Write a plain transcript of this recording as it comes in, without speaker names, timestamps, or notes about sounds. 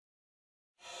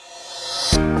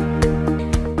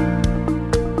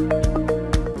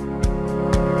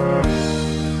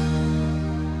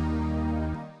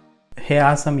Hey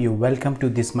awesome you, welcome to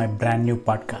this my brand new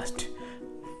podcast.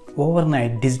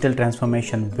 Overnight digital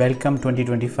transformation, welcome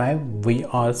 2025. We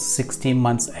are 60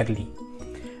 months early.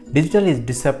 Digital is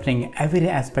disrupting every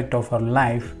aspect of our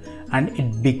life and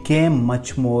it became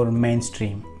much more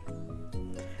mainstream.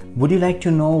 Would you like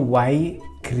to know why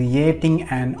creating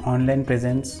an online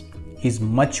presence is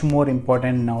much more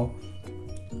important now?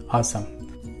 Awesome.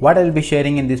 What I'll be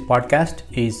sharing in this podcast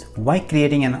is why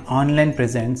creating an online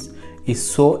presence is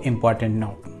so important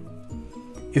now.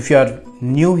 If you are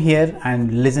new here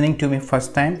and listening to me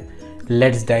first time,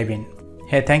 let's dive in.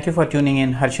 Hey, thank you for tuning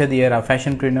in. Harshad here, a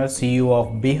fashionpreneur, CEO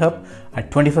of BHub, a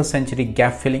 21st century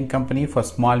gap filling company for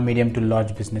small, medium to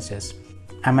large businesses.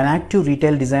 I'm an active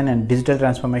retail design and digital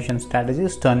transformation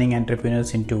strategist, turning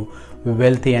entrepreneurs into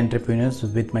wealthy entrepreneurs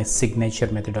with my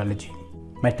signature methodology.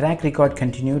 My track record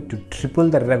continued to triple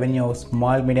the revenue of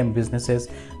small, medium businesses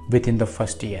within the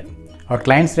first year. Our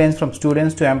clients range from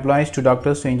students to employees to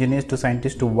doctors to engineers to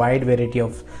scientists to a wide variety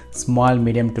of small,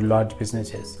 medium to large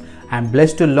businesses. I'm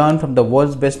blessed to learn from the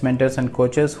world's best mentors and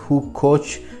coaches who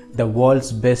coach the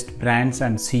world's best brands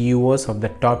and CEOs of the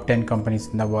top 10 companies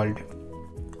in the world.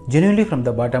 Genuinely from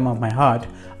the bottom of my heart,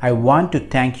 I want to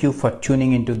thank you for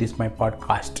tuning into this my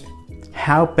podcast.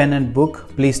 Have pen and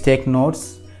book, please take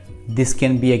notes. This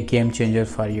can be a game changer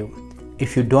for you.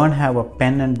 If you don't have a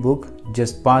pen and book,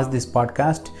 just pause this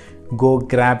podcast. Go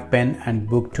grab pen and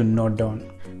book to note down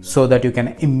so that you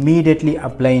can immediately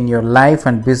apply in your life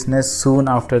and business soon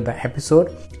after the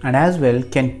episode, and as well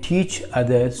can teach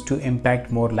others to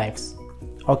impact more lives.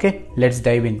 Okay, let's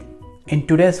dive in. In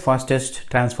today's fastest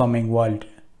transforming world,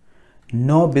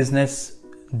 no business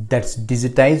that's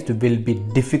digitized will be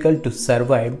difficult to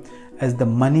survive as the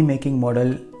money making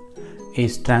model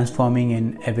is transforming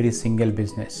in every single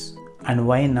business. And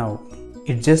why now?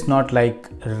 It's just not like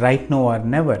right now or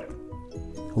never.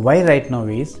 Why right now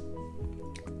is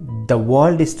the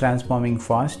world is transforming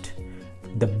fast,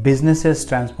 the business is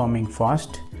transforming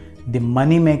fast, the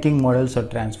money making models are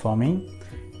transforming.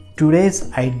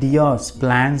 Today's ideas,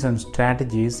 plans and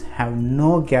strategies have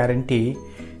no guarantee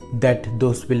that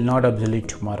those will not obsolete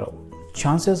tomorrow.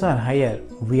 Chances are higher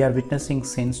we are witnessing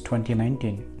since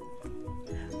 2019.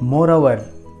 Moreover,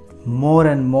 more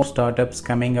and more startups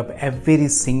coming up every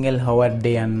single hour,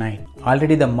 day and night.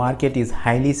 Already the market is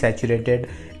highly saturated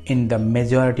in the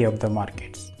majority of the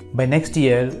markets. By next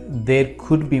year, there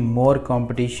could be more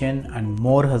competition and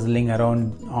more hustling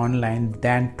around online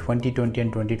than 2020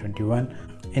 and 2021.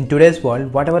 In today's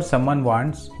world, whatever someone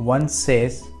wants, one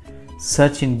says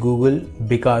search in Google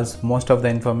because most of the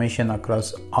information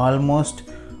across almost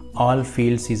all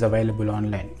fields is available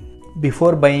online.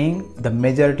 Before buying, the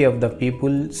majority of the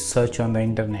people search on the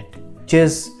internet.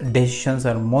 Purchase decisions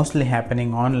are mostly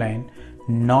happening online,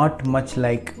 not much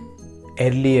like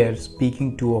earlier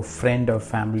speaking to a friend or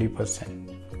family person,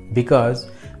 because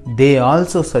they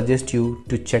also suggest you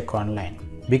to check online,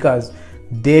 because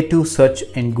they too search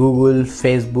in Google,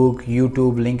 Facebook,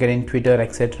 YouTube, LinkedIn, Twitter,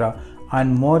 etc.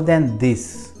 And more than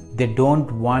this, they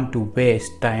don't want to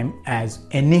waste time as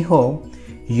anyhow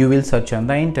you will search on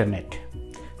the internet.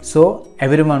 So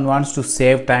everyone wants to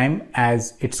save time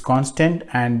as it's constant,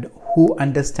 and who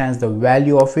understands the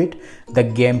value of it, the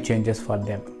game changes for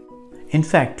them. In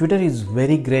fact, Twitter is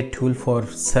very great tool for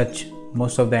search.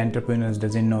 Most of the entrepreneurs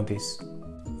doesn't know this.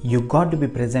 You got to be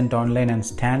present online and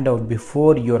stand out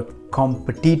before your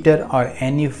competitor or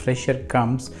any fresher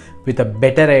comes with a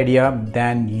better idea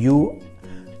than you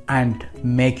and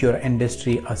make your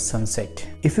industry a sunset.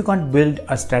 If you can't build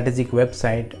a strategic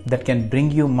website that can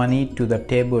bring you money to the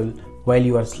table while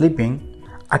you are sleeping,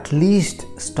 at least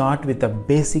start with a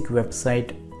basic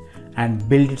website and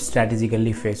build it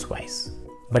strategically phase-wise.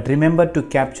 But remember to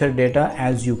capture data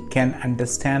as you can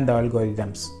understand the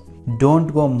algorithms. Don't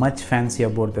go much fancy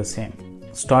about the same.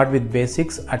 Start with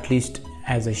basics, at least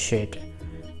as a shade.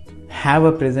 Have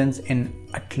a presence in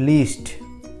at least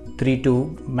 3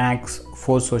 to max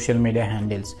 4 social media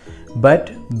handles,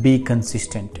 but be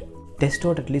consistent. Test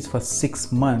out at least for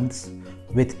 6 months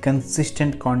with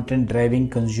consistent content driving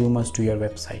consumers to your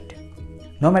website.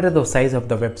 No matter the size of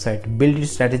the website, build it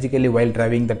strategically while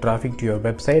driving the traffic to your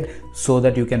website so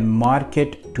that you can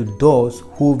market to those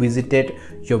who visited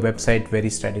your website very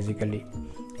strategically.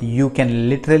 You can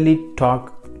literally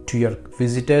talk to your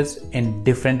visitors in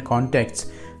different contexts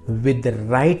with the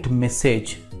right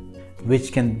message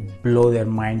which can blow their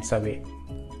minds away.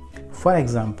 For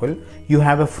example, you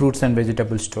have a fruits and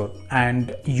vegetable store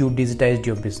and you digitized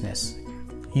your business.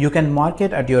 You can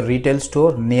market at your retail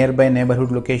store, nearby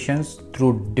neighborhood locations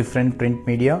through different print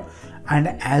media, and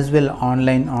as well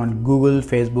online on Google,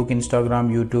 Facebook,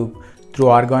 Instagram, YouTube through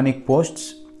organic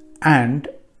posts and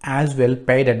as well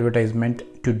paid advertisement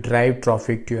to drive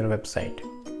traffic to your website.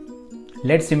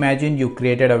 Let's imagine you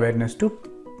created awareness to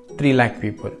 3 lakh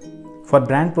people. For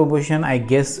brand promotion, I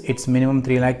guess it's minimum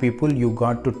 3 lakh people you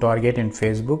got to target in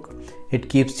Facebook. It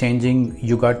keeps changing,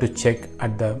 you got to check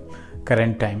at the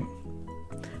current time.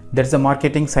 There's the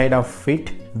marketing side of it,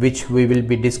 which we will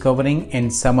be discovering in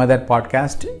some other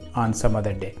podcast on some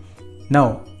other day.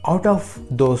 Now, out of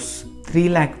those 3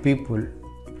 lakh people,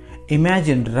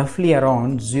 imagine roughly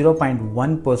around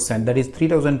 0.1%, that is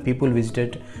 3,000 people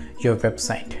visited your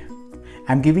website.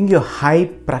 I'm giving you a high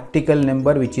practical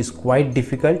number which is quite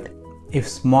difficult. If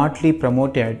smartly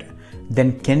promoted,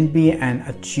 then can be an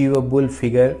achievable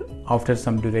figure after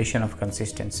some duration of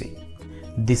consistency.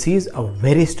 This is a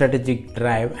very strategic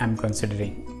drive I'm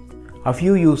considering. A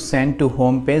few you send to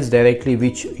homepage directly,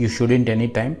 which you shouldn't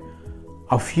anytime.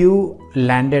 A few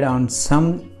landed on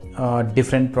some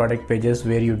different product pages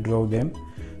where you drove them.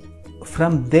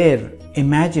 From there,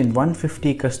 imagine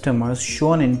 150 customers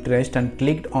shown interest and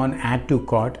clicked on add to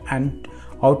cart, and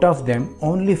out of them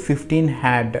only 15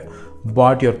 had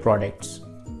bought your products.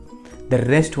 The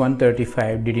rest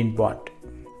 135 didn't bought.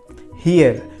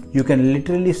 Here you can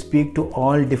literally speak to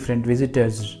all different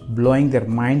visitors, blowing their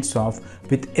minds off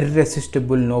with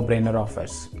irresistible no-brainer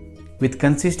offers. With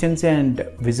consistency and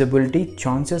visibility,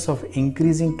 chances of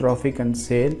increasing traffic and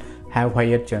sale have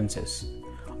higher chances.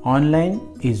 Online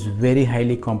is very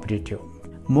highly competitive.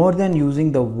 More than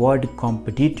using the word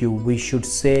competitive, we should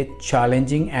say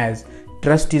challenging, as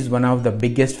trust is one of the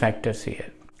biggest factors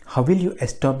here. How will you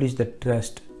establish the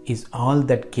trust is all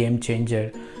that game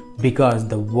changer, because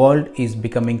the world is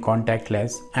becoming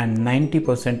contactless and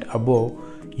 90% above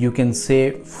you can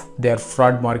say there are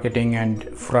fraud marketing and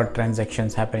fraud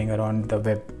transactions happening around the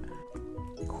web.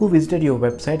 Who visited your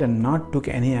website and not took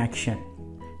any action?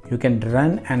 You can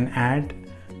run an ad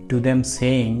to them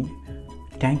saying,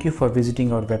 "Thank you for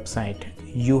visiting our website.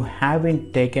 You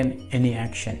haven't taken any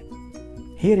action.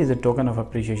 Here is a token of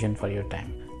appreciation for your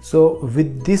time." So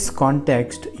with this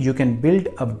context, you can build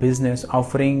a business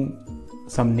offering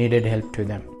some needed help to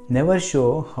them. Never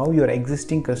show how your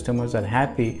existing customers are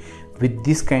happy with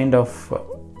this kind of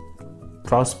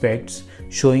prospects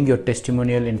showing your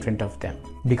testimonial in front of them,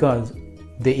 because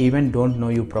they even don't know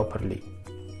you properly.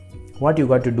 What you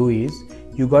got to do is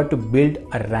you got to build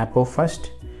a rapport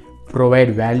first,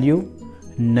 provide value,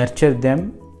 nurture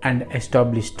them, and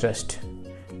establish trust.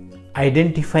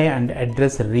 Identify and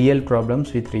address real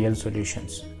problems with real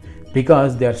solutions,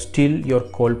 because they are still your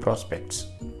cold prospects.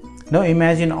 Now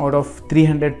imagine out of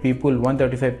 300 people,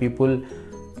 135 people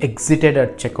exited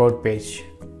at checkout page.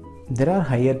 There are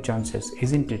higher chances,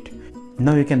 isn't it?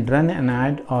 Now you can run an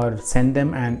ad or send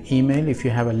them an email if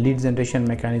you have a lead generation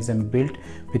mechanism built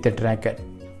with a tracker.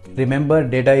 Remember,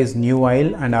 data is new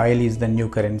oil and oil is the new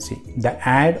currency. The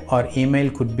ad or email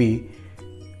could be,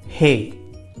 "Hey,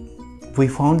 we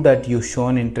found that you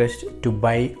shown interest to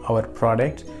buy our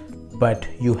products, but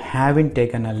you haven't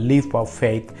taken a leap of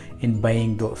faith in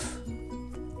buying those.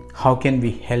 How can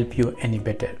we help you any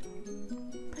better?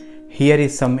 Here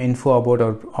is some info about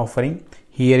our offering.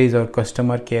 Here is our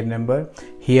customer care number.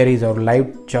 Here is our live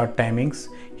chat timings.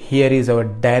 Here is our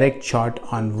direct chat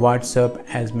on WhatsApp,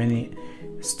 as many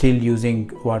still using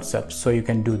WhatsApp, so you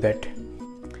can do that."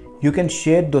 You can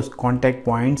share those contact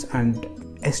points and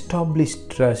establish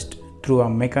trust through a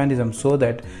mechanism so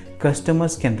that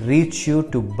customers can reach you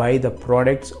to buy the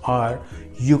products, or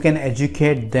you can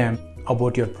educate them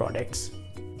about your products.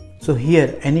 So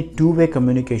here any two-way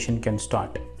communication can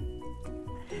start.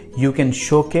 You can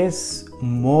showcase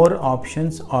more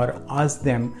options or ask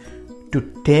them to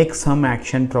take some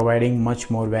action, providing much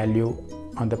more value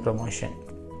on the promotion.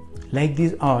 Like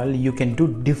these all, you can do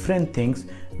different things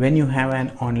when you have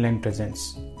an online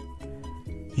presence.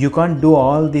 You can't do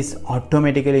all this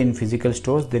automatically in physical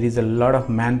stores. There is a lot of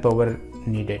manpower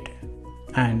needed.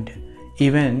 And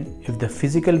even if the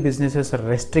physical businesses are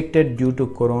restricted due to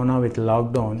corona with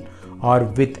lockdown or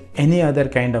with any other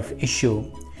kind of issue,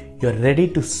 you're ready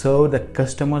to serve the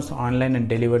customers online and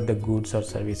deliver the goods or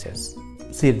services.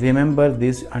 See, remember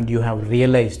this and you have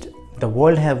realized the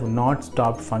world have not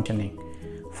stopped functioning.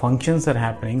 Functions are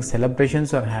happening,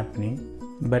 celebrations are happening,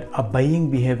 but a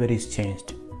buying behavior is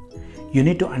changed. You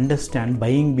need to understand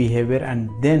buying behavior and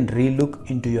then relook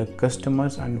into your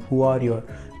customers and who are your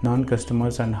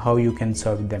non-customers and how you can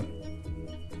serve them.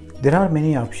 There are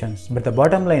many options, but the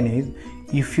bottom line is,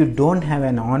 if you don't have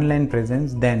an online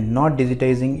presence, then not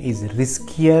digitizing is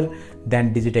riskier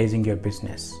than digitizing your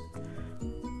business.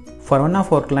 For one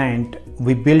of our clients,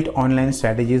 we built online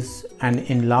strategies, and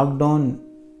in lockdown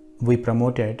we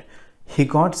promoted. He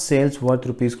got sales worth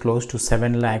rupees close to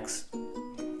 7 lakhs.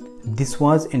 This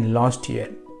was in last year.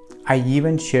 I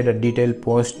even shared a detailed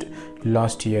post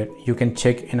last year. You can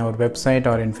check in our website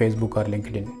or in Facebook or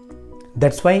LinkedIn.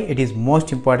 That's why it is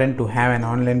most important to have an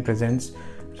online presence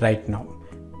right now.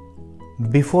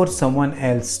 Before someone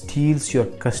else steals your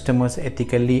customers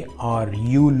ethically or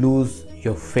you lose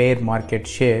your fair market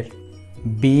share,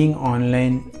 being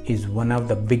online is one of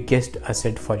the biggest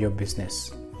assets for your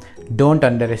business. Don't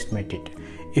underestimate it.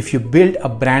 If you build a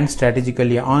brand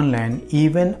strategically online,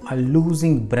 even a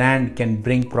losing brand can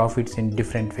bring profits in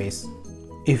different ways.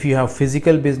 If you have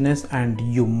physical business and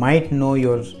you might know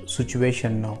your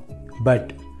situation now,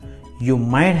 but you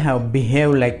might have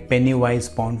behaved like penny wise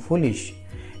pound foolish.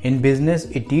 In business,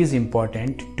 it is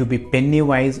important to be penny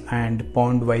wise and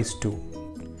pound wise too.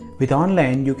 With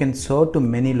online, you can serve to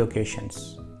many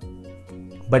locations.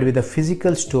 But with a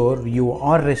physical store, you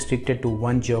are restricted to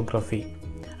one geography.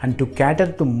 And to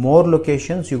cater to more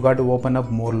locations, you got to open up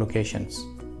more locations.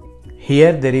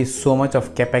 Here, there is so much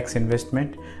of capex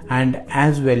investment, and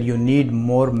as well, you need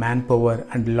more manpower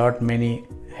and lot many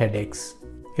headaches.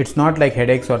 It's not like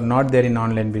headaches are not there in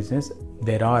online business.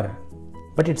 There are.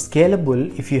 But it's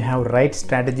scalable if you have right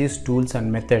strategies, tools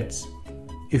and methods.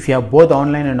 If you have both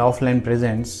online and offline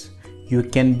presence, you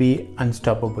can be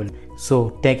unstoppable.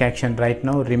 So take action right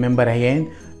now. Remember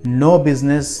again, no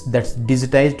business that's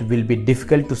digitized will be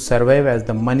difficult to survive as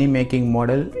the money making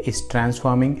model is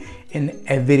transforming in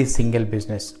every single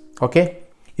business. Okay?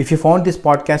 If you found this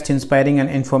podcast inspiring and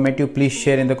informative, please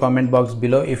share in the comment box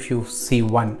below if you see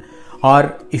one.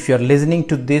 Or if you're listening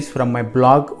to this from my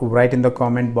blog, write in the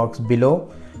comment box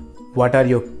below what are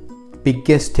your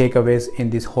biggest takeaways in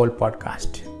this whole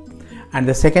podcast. And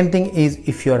the second thing is,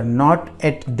 if you're not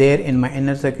yet there in my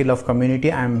inner circle of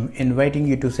community, I'm inviting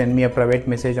you to send me a private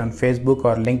message on Facebook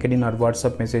or LinkedIn or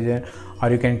WhatsApp Messenger,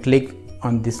 or you can click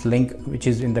on this link which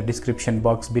is in the description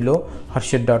box below,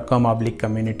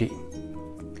 harshad.com/community.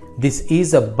 This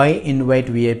is a by invite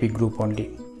VIP group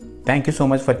only. Thank you so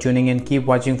much for tuning in. Keep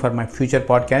watching for my future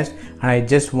podcast. And I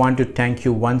just want to thank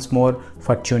you once more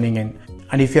for tuning in.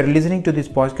 And if you're listening to this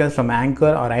podcast from Anchor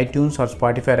or iTunes or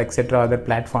Spotify, etc., other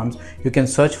platforms, you can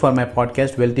search for my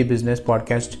podcast, Wealthy Business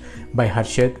Podcast by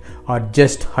Harshad, or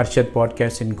just Harshad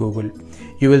Podcast in Google.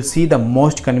 You will see the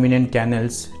most convenient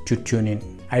channels to tune in.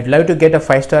 I'd love to get a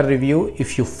 5-star review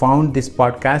if you found this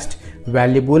podcast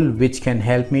valuable, which can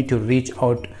help me to reach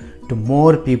out to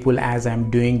more people as I'm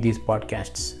doing these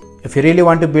podcasts. If you really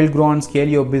want to build, grow and scale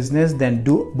your business, then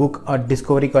do book a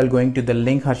discovery call going to the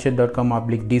link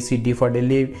harshad.com/DC, D for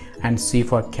Delhi and C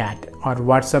for cat, or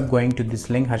WhatsApp going to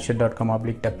this link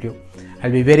harshad.com/W.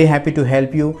 I'll be very happy to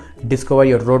help you discover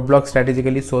your roadblocks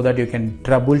strategically so that you can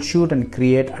troubleshoot and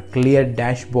create a clear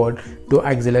dashboard to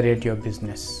accelerate your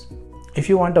business. If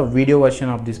you want a video version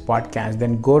of this podcast,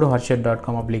 then go to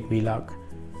harshad.com/vlog.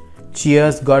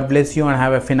 Cheers, God bless you and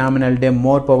have a phenomenal day.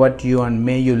 More power to you and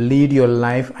may you lead your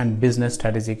life and business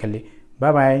strategically.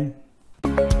 Bye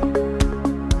bye.